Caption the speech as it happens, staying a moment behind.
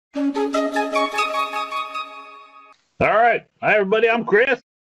All right. Hi, everybody. I'm Chris.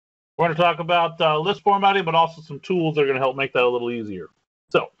 We're going to talk about list formatting, but also some tools that are going to help make that a little easier.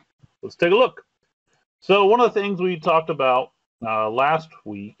 So let's take a look. So one of the things we talked about last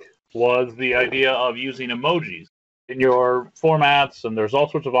week was the idea of using emojis in your formats, and there's all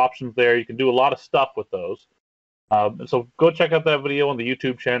sorts of options there. You can do a lot of stuff with those. So go check out that video on the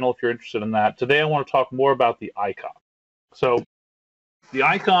YouTube channel if you're interested in that. Today I want to talk more about the icon. So the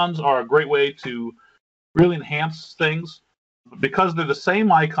icons are a great way to really enhance things. Because they're the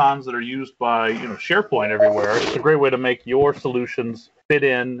same icons that are used by SharePoint everywhere, it's a great way to make your solutions fit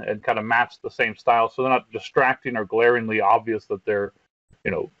in and kind of match the same style, so they're not distracting or glaringly obvious that they're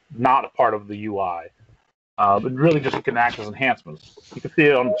not a part of the UI. But really just can act as enhancements. You can see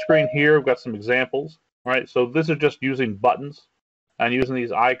it on the screen here. We've got some examples. All right, so this is just using buttons and using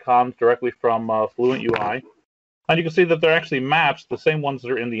these icons directly from Fluent UI. And you can see that they're actually matched the same ones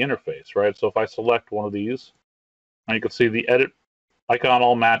that are in the interface, right? So if I select one of these, and you can see the edit icon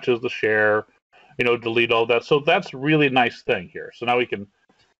all matches the share, delete all that. So that's a really nice thing here. So now we can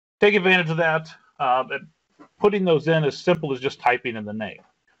take advantage of that. And putting those in as simple as just typing in the name.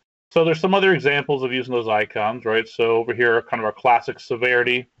 So there's some other examples of using those icons, right? So over here, kind of our classic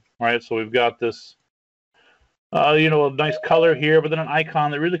severity, right? So we've got this a nice color here, but then an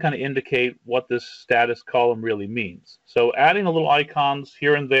icon that really kind of indicate what this status column really means. So adding a little icons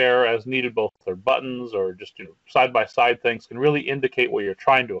here and there as needed, both for buttons or just side-by-side things, can really indicate what you're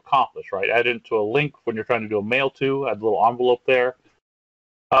trying to accomplish, right? Add it into a link when you're trying to do a mail to, add a little envelope there.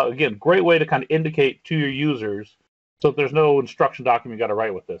 Again, great way to kind of indicate to your users, so if there's no instruction document you got to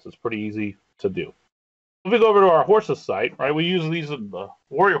write with this, it's pretty easy to do. If we go over to our horses site, right, we use these in the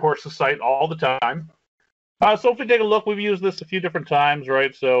Warrior Horses site all the time. So if we take a look, we've used this a few different times,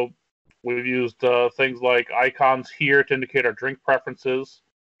 right? So we've used things like icons here to indicate our drink preferences.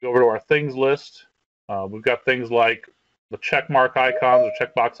 Go over to our things list. We've got things like the check mark icons or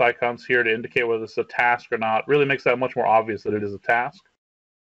checkbox icons here to indicate whether it's a task or not. Really makes that much more obvious that it is a task.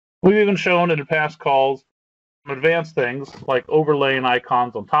 We've even shown in past calls some advanced things like overlaying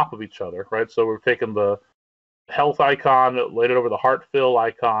icons on top of each other, right? So we've taken the health icon, laid it over the heart fill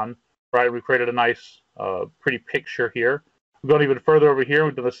icon, right? We created a nice pretty picture here. We've gone even further over here.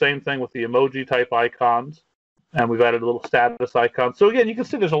 We've done the same thing with the emoji type icons, and we've added a little status icon. So again, you can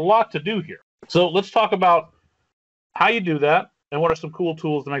see there's a lot to do here. So let's talk about how you do that and what are some cool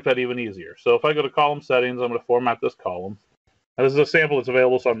tools to make that even easier. So if I go to column settings, I'm going to format this column. And this is a sample that's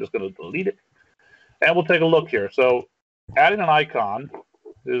available, so I'm just going to delete it. And we'll take a look here. So adding an icon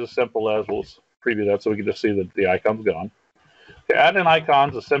is as simple as, we'll preview that so we can just see that the icon's gone. Adding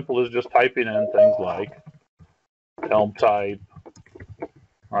icons as simple as just typing in things like helm type.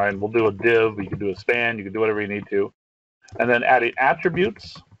 All right, we'll do a div, you can do a span, you can do whatever you need to. And then adding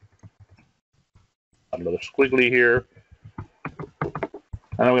attributes. Another squiggly here. And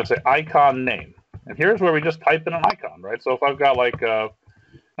then we're going to say icon name. And here's where we just type in an icon, right? So if I've got like kind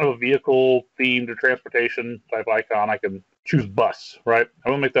of a vehicle themed or transportation type icon, I can choose bus, right?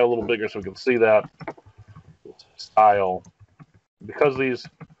 I'm going to make that a little bigger so we can see that. Style. Because these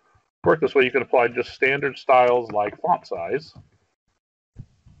work this way, you can apply just standard styles like font size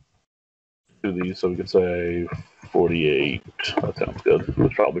to these. So we could say 48. That sounds good.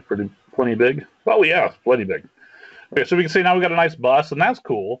 It's probably plenty big. Oh yeah, it's plenty big. Okay, so we can see now we got a nice bus, and that's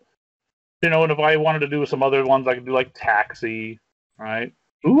cool. And if I wanted to do some other ones, I could do like taxi, right?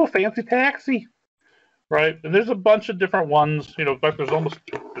 Ooh, a fancy taxi, right? And there's a bunch of different ones. In fact, there's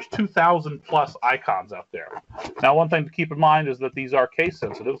 2,000 plus icons out there. Now, one thing to keep in mind is that these are case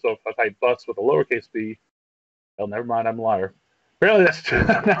sensitive. So if I type bus with a lowercase b, oh, never mind, I'm a liar. Really, that's true.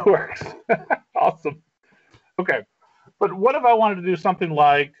 That works. Awesome. Okay, but what if I wanted to do something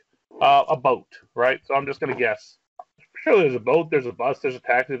like a boat, right? So I'm just going to guess. Surely there's a boat, there's a bus, there's a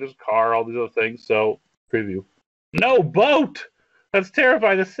taxi, there's a car, all these other things. So preview. No boat. That's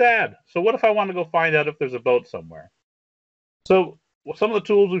terrifying. That's sad. So what if I want to go find out if there's a boat somewhere? So some of the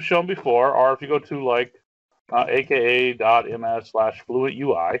tools we've shown before are, if you go to like aka.ms/Fluent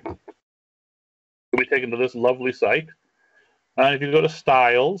UI, you'll be taken to this lovely site. And if you go to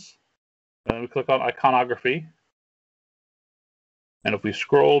styles, and we click on iconography, and if we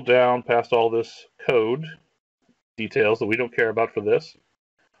scroll down past all this code details that we don't care about for this,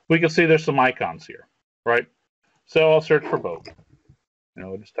 we can see there's some icons here, right? So I'll search for boat.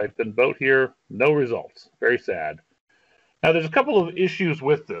 I just typed in boat here, no results. Very sad. Now, there's a couple of issues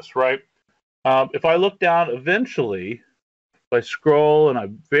with this, right? If I look down, eventually, if I scroll and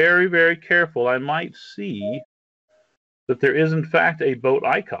I'm very, very careful, I might see that there is, in fact, a boat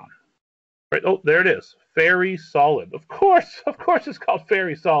icon. Right? Oh, there it is. Very solid. Of course it's called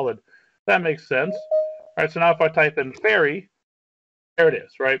very solid. That makes sense. All right, so now if I type in fairy, there it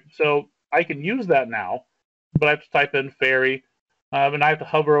is, right? So I can use that now, but I have to type in fairy, and I have to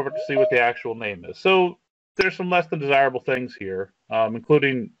hover over to see what the actual name is. So there's some less than desirable things here,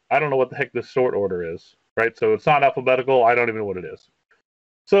 including, I don't know what the heck this sort order is, right? So it's not alphabetical. I don't even know what it is.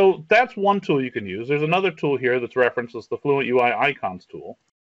 So that's one tool you can use. There's another tool here that's referenced as the Fluent UI Icons tool.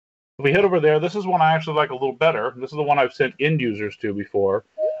 If we hit over there, this is one I actually like a little better. This is the one I've sent end users to before.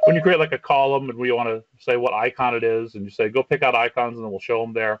 When you create like a column and we want to say what icon it is, and you say, go pick out icons, and then we'll show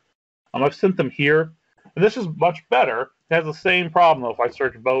them there. I've sent them here. And this is much better. It has the same problem, though. If I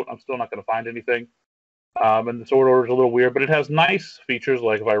search boat, I'm still not going to find anything. And the sort order is a little weird, but it has nice features,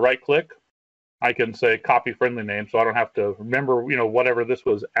 like if I right-click, I can say copy friendly name, so I don't have to remember, whatever this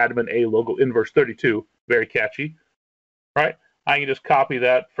was, admin A logo inverse 32, very catchy, right? I can just copy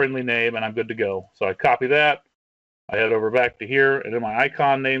that friendly name, and I'm good to go. So I copy that, I head over back to here, and in my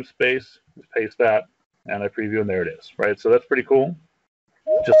icon namespace, paste that, and I preview, and there it is, right? So that's pretty cool.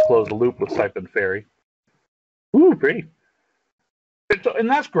 Just close the loop, let's type in fairy. Ooh, pretty. And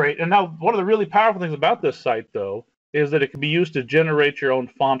that's great. And now one of the really powerful things about this site, though, is that it can be used to generate your own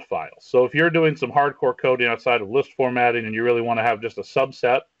font files. So if you're doing some hardcore coding outside of list formatting and you really want to have just a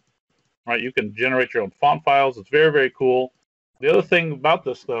subset, right, you can generate your own font files. It's very, very cool. The other thing about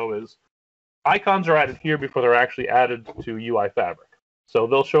this, though, is icons are added here before they're actually added to UI Fabric. So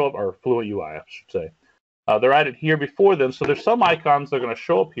they'll show up, or Fluent UI, I should say. They're added here before them. So there's some icons that are going to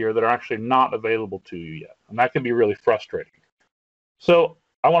show up here that are actually not available to you yet. And that can be really frustrating. So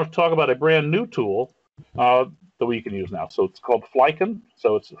I want to talk about a brand new tool that we can use now. So it's called Flycon.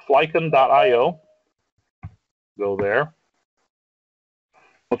 So it's flycon.io. Go there.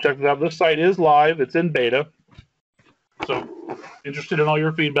 We'll check it out. This site is live. It's in beta. So interested in all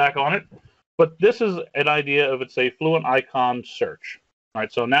your feedback on it. But this is an idea of, it's a Fluent icon search. All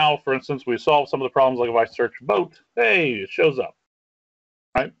right, so now, for instance, we solve some of the problems, like if I search boat, hey, it shows up,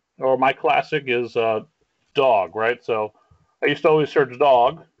 right? Or my classic is dog, right? So I used to always search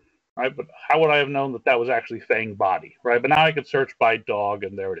dog, right? But how would I have known that that was actually Fang body, right? But now I can search by dog,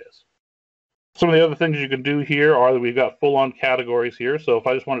 and there it is. Some of the other things you can do here are that we've got full-on categories here. So if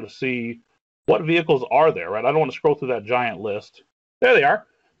I just wanted to see what vehicles are there, right? I don't want to scroll through that giant list. There they are.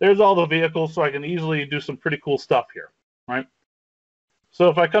 There's all the vehicles, so I can easily do some pretty cool stuff here, right? So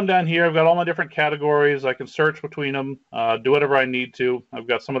if I come down here, I've got all my different categories. I can search between them, do whatever I need to. I've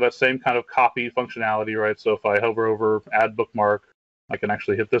got some of that same kind of copy functionality, right? So if I hover over add bookmark, I can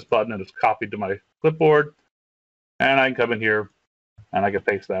actually hit this button and it's copied to my clipboard. And I can come in here and I can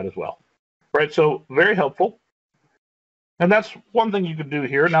paste that as well, right? So very helpful. And that's one thing you can do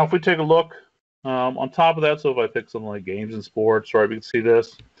here. Now, if we take a look on top of that, so if I pick something like games and sports, right, we can see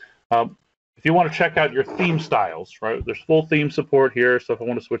this. If you want to check out your theme styles, right, there's full theme support here. So if I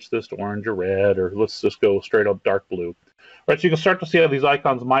want to switch this to orange or red, or let's just go straight up dark blue, right, so you can start to see how these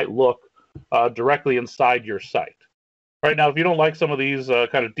icons might look directly inside your site. Right now, if you don't like some of these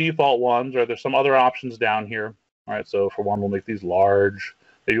kind of default ones, right, there's some other options down here. All right, so for one, we'll make these large.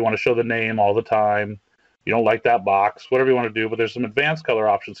 If you want to show the name all the time, you don't like that box, whatever you want to do, but there's some advanced color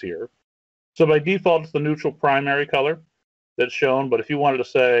options here. So by default, it's the neutral primary color that's shown. But if you wanted to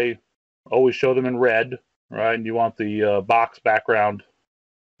say, always show them in red, right, and you want the box background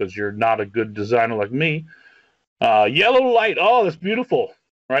because you're not a good designer like me, yellow light, oh, that's beautiful,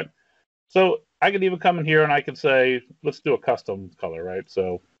 right? So I can even come in here and I can say, let's do a custom color, right?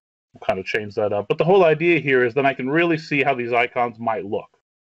 So we'll kind of change that up. But the whole idea here is then I can really see how these icons might look.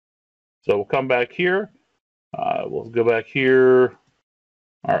 So we'll come back here. We'll go back here.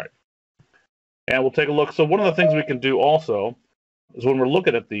 All right. And we'll take a look. So one of the things we can do also is when we're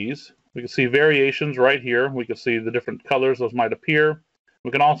looking at these, we can see variations right here. We can see the different colors those might appear.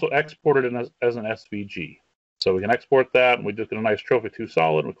 We can also export it as an SVG. So we can export that, and we just get a nice Trophy 2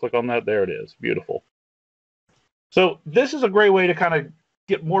 solid. We click on that. There it is. Beautiful. So this is a great way to kind of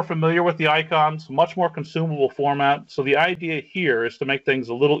get more familiar with the icons, much more consumable format. So the idea here is to make things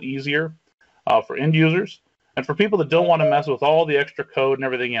a little easier for end users and for people that don't want to mess with all the extra code and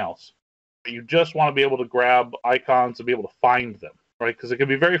everything else. You just want to be able to grab icons and be able to find them, right? Because it can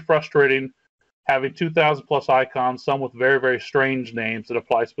be very frustrating having 2,000 plus icons, some with very, very strange names that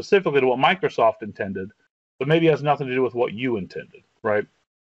apply specifically to what Microsoft intended, but maybe has nothing to do with what you intended, right?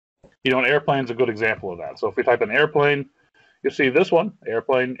 You know, an airplane's a good example of that. So if we type in airplane, you'll see this one,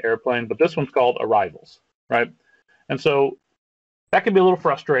 airplane, airplane, but this one's called arrivals, right? And so that can be a little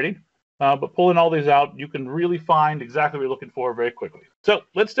frustrating. But pulling all these out, you can really find exactly what you're looking for very quickly. So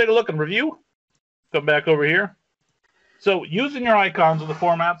let's take a look and review. Come back over here. So using your icons in the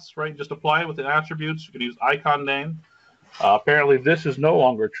formats, right? Just apply it with the attributes. You can use icon name. Apparently this is no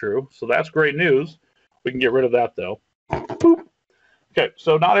longer true, so that's great news. We can get rid of that though. Boop. Okay,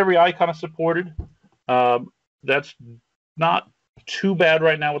 so not every icon is supported. That's not too bad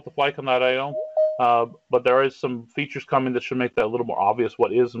right now with the Flycon.io, but there is some features coming that should make that a little more obvious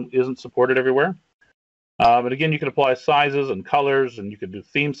what is and isn't supported everywhere. And again, you can apply sizes and colors, and you can do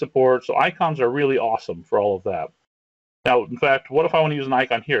theme support. So icons are really awesome for all of that. Now, in fact, what if I want to use an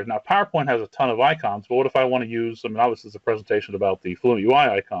icon here? Now, PowerPoint has a ton of icons, but what if I want to use, I mean, obviously it's a presentation about the Fluent UI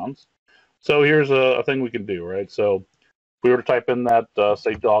icons. So here's a thing we can do, right? So if we were to type in that,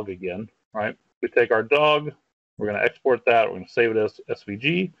 say, dog again, right? We take our dog, we're going to export that, we're going to save it as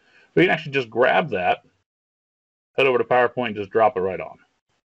SVG. We can actually just grab that, head over to PowerPoint, and just drop it right on.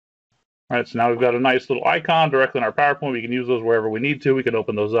 All right, so now we've got a nice little icon directly in our PowerPoint. We can use those wherever we need to. We can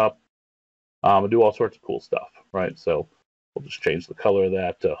open those up and do all sorts of cool stuff, right? So we'll just change the color of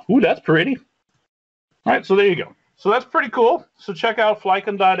that. Ooh, that's pretty. All right, so there you go. So that's pretty cool. So check out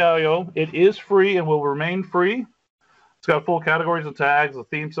Flycon.io. It is free and will remain free. It's got full categories and tags, the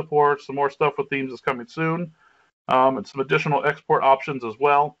theme support, some more stuff with themes is coming soon, and some additional export options as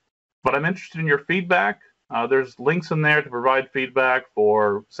well. But I'm interested in your feedback. There's links in there to provide feedback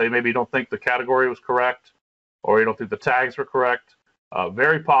for, say, maybe you don't think the category was correct, or you don't think the tags were correct.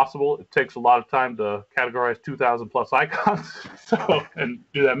 Very possible. It takes a lot of time to categorize 2,000 plus icons, and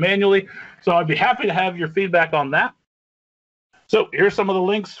do that manually. So I'd be happy to have your feedback on that. So here's some of the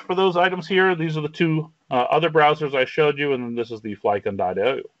links for those items here. These are the two other browsers I showed you, and then this is the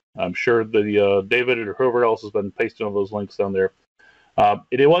Flycon.io. I'm sure the David or whoever else has been pasting all those links down there.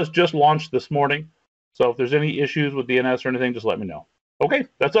 It was just launched this morning, so if there's any issues with DNS or anything, just let me know. Okay,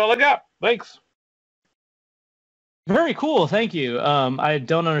 that's all I got. Thanks. Very cool. Thank you. I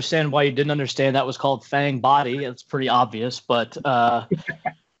don't understand why you didn't understand that was called Fang Body. It's pretty obvious, but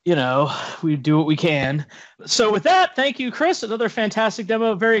you know, we do what we can. So with that, thank you, Chris. Another fantastic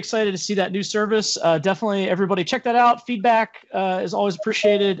demo. Very excited to see that new service. Definitely, everybody check that out. Feedback is always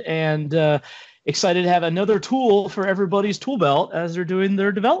appreciated, and excited to have another tool for everybody's tool belt as they're doing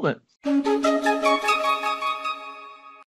their development.